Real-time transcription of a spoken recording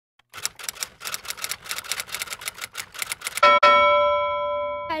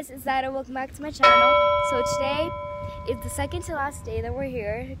guys, it's Zara. Welcome back to my channel. So today is the second to last day that we're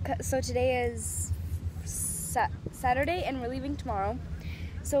here. So today is Saturday and we're leaving tomorrow.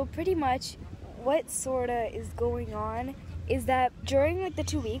 So pretty much what sorta is going on is that during like the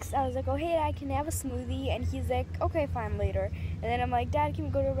 2 weeks I was like, oh hey Dad, can I have a smoothie? And he's like, okay fine, later. And then I'm like, Dad, can we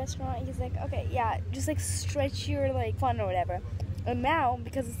go to a restaurant? And he's like, okay, yeah, just like stretch your like fun or whatever. And now,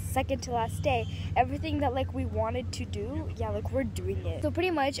 because it's the second to last day, everything that like we wanted to do, yeah, like we're doing it. So pretty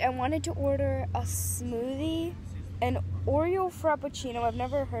much I wanted to order a smoothie, an Oreo Frappuccino, I've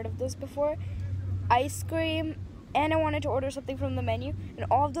never heard of those before, ice cream, and I wanted to order something from the menu. And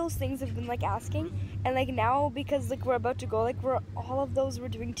all of those things have been like asking. And like now, because like we're about to go, like all of those we're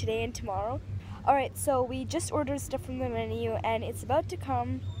doing today and tomorrow. Alright, so we just ordered stuff from the menu and it's about to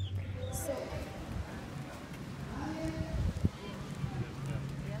come. So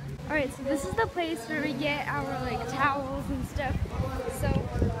alright, so this is the place where we get our like towels and stuff. So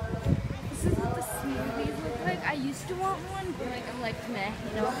this is what the smoothies look like. I used to want one, but like I'm like meh,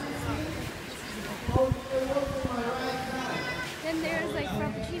 you know. Then there's like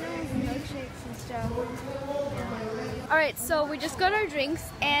frappuccinos and milkshakes and stuff. Alright, so we just got our drinks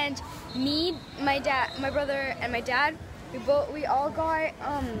and me, my dad, my brother and my dad, we all got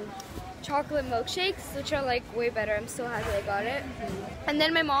chocolate milkshakes, which are like way better. I'm so happy I got it. And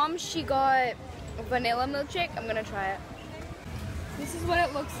then my mom, she got a vanilla milkshake. I'm gonna try it. This is what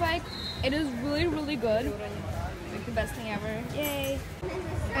it looks like. It is really, really good. Like the best thing ever. Yay.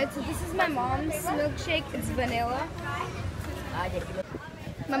 Alright, so this is my mom's milkshake. It's vanilla.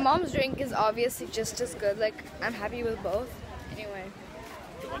 My mom's drink is obviously just as good. Like, I'm happy with both. Anyway.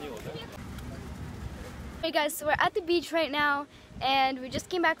 Hey guys, so we're at the beach right now and we just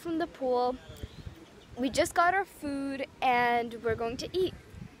came back from the pool. We just got our food and we're going to eat.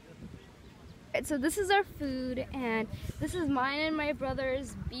 So this is our food and this is mine and my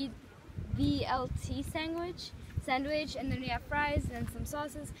brother's BLT sandwich, and then we have fries and some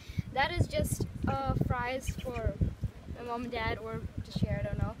sauces. That is just fries for my mom and dad, or to share, I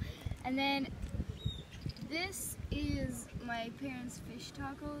don't know. And then this is my parents' fish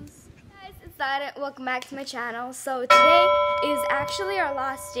tacos. Guys, it's Zara. Welcome back to my channel. So today is actually our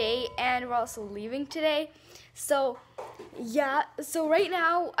last day and we're also leaving today. So yeah, so right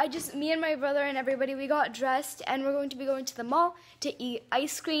now me and my brother and everybody, we got dressed and we're going to be going to the mall to eat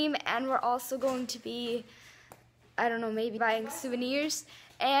ice cream, and we're also going to be, I don't know, maybe buying souvenirs,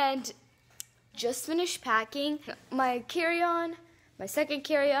 and just finished packing my carry-on, my second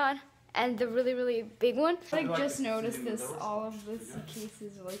carry-on, and the really, really big one. I just noticed this, all of the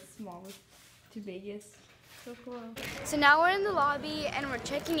suitcases are like smallest to biggest. So cool. So now we're in the lobby and we're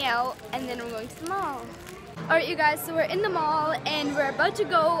checking out, and then we're going to the mall. Alright you guys, so we're in the mall and we're about to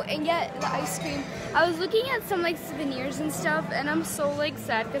go and get the ice cream. I was looking at some like souvenirs and stuff and I'm so like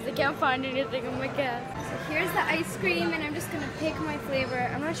sad because I can't find anything. Oh my god. So here's the ice cream and I'm just gonna pick my flavor.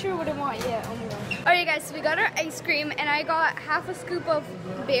 I'm not sure what I want yet. Oh my god. Alright guys, so we got our ice cream and I got half a scoop of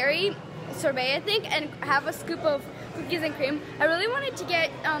berry sorbet, I think, and half a scoop of cookies and cream. I really wanted to get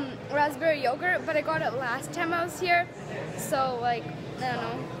raspberry yogurt, but I got it last time I was here. So like, I don't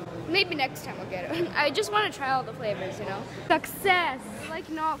know. Maybe next time I'll get it. I just want to try all the flavors, you know. Success! Like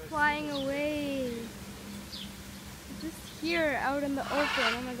not flying away. Just here, out in the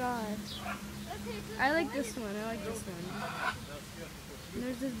open. Oh my god. I like this one. I like this one. And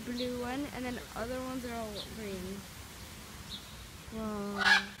there's this blue one, and then other ones are all green. Wow.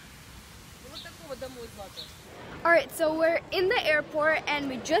 Alright, so we're in the airport and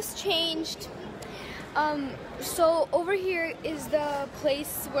we just changed. So over here is the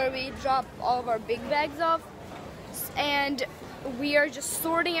place where we drop all of our big bags off, and we are just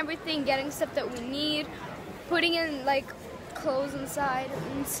sorting everything, getting stuff that we need, putting in like clothes inside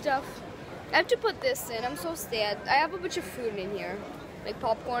and stuff. I have to put this in. I'm so sad. I have a bunch of food in here, like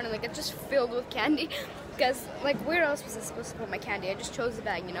popcorn, and like it's just filled with candy. Because like where else was I supposed to put my candy? I just chose the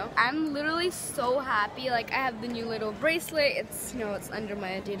bag, you know. I'm literally so happy. Like I have the new little bracelet. It's, you know, it's under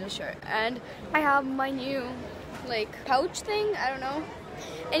my Adidas shirt, and I have my new like pouch thing. I don't know.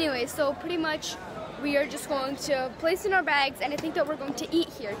 Anyway, so pretty much we are just going to place in our bags, and I think that we're going to eat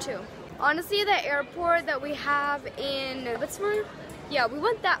here too. Honestly, the airport that we have in Pittsburgh, yeah, we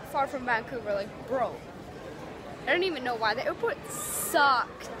went that far from Vancouver. Like, bro, I don't even know why the airport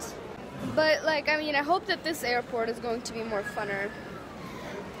sucked. But like, I mean, I hope that this airport is going to be more funner.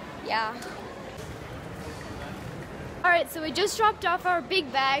 Yeah. Alright, so we just dropped off our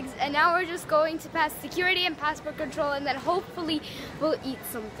big bags and now we're just going to pass security and passport control, and then hopefully we'll eat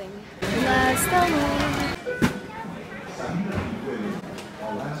something.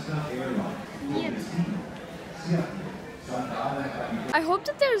 Yep. I hope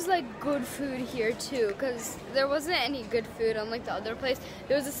that there's like good food here too, because there wasn't any good food unlike the other place.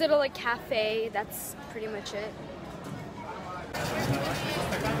 There was this little like cafe. That's pretty much it.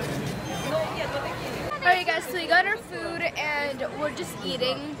 Alright guys, so we got our food and we're just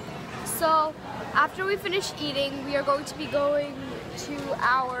eating. So after we finish eating, we are going to be going to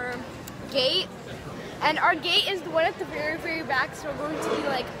our gate. And our gate is the one at the very, very back, so we're going to be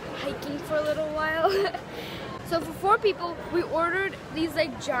like hiking for a little while. So for 4 people, we ordered these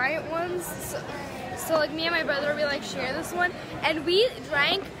like giant ones. So like me and my brother, we like share this one. And we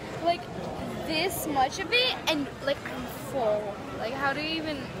drank like this much of it and like I'm full. Like how do you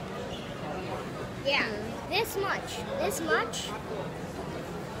even... Yeah, this much. This much?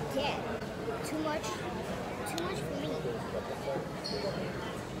 Yeah, too much for me.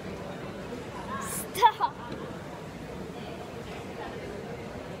 Stop!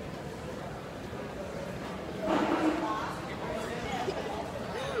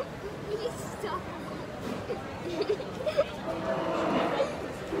 Please stop.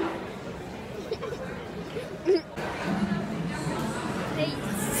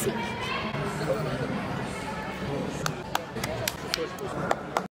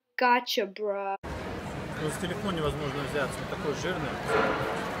 Gotcha, bro. Ну, с телефона невозможно взяться, он такой жирный.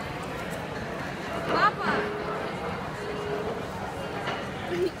 Папа!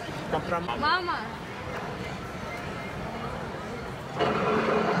 Компромат. Мама!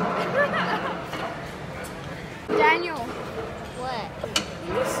 Daniel! What?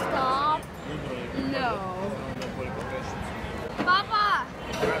 Can you stop? No. Papa!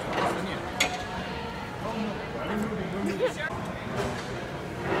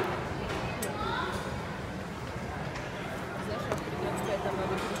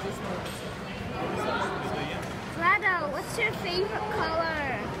 Vlado, what's your favorite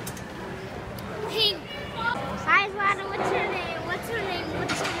color? Pink. Hi, Vlado, what's your name? What's your name?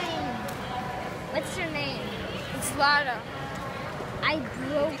 What's your name? What's your name? It's Lada. I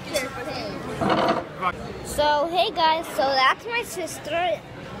broke your thing. So, hey guys, so that's my sister.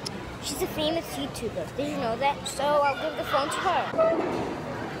 She's a famous YouTuber. Did you know that? So, I'll give the phone to her.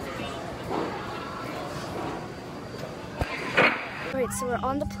 Alright, so we're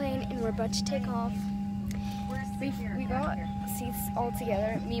on the plane and we're about to take off. We got seats all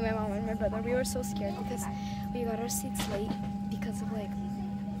together, me, my mom, and my brother. We were so scared because we got our seats late because of like,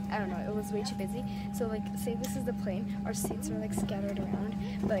 I don't know, it was way too busy. So like, say this is the plane, our seats are like scattered around.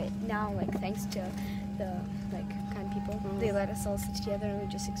 But now like, thanks to the like kind people, they let us all sit together and we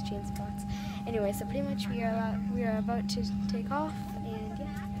just exchange spots. Anyway, so pretty much we are about to take off and yeah.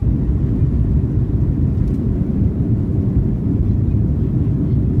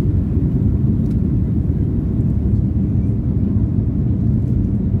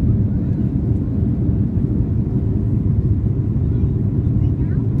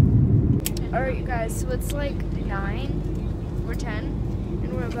 Alright guys, so it's like 9 or 10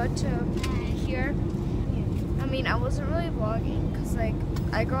 and we're about to here. I mean, I wasn't really vlogging because like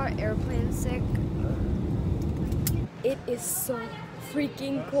I got airplane sick. It is so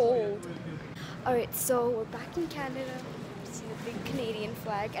freaking cold. Alright, so we're back in Canada. See the big Canadian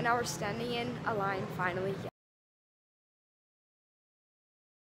flag and now we're standing in a line finally.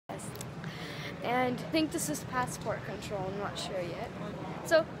 Yes. And I think this is passport control, I'm not sure yet.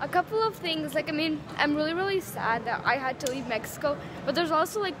 So a couple of things, like I mean, I'm really sad that I had to leave Mexico, but there's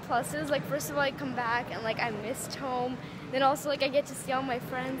also like pluses. Like first of all, I come back and like I missed home. Then also like I get to see all my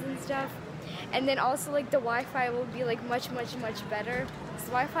friends and stuff. And then also like the Wi-Fi will be like much better. This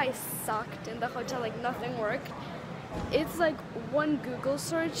Wi-Fi sucked in the hotel, like nothing worked. It's like one Google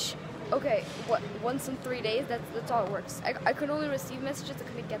search. Okay, once in 3 days, that's all it works. I could only receive messages, I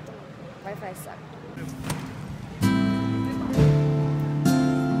couldn't get them. Wi-Fi sucked.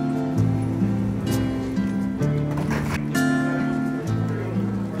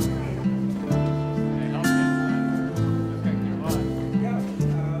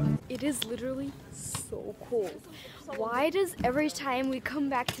 It is literally so cold. Why does every time we come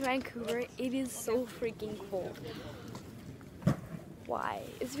back to Vancouver, it is so freaking cold? Why?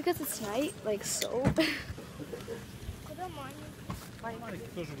 It's because it's night, like so.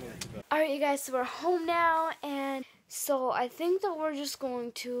 Alright you guys, so we're home now, and so I think that we're just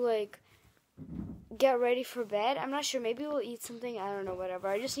going to like get ready for bed. I'm not sure, maybe we'll eat something, I don't know, whatever.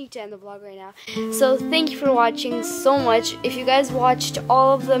 I just need to end the vlog right now. So thank you for watching so much. If you guys watched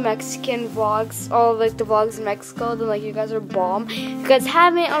all of the Mexican vlogs, all of like the vlogs in Mexico, then like you guys are bomb. If you guys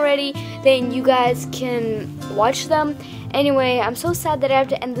haven't already, then you guys can watch them. Anyway, I'm so sad that I have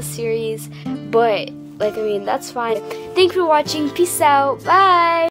to end the series, but like I mean, that's fine. Thank you for watching. Peace out. Bye.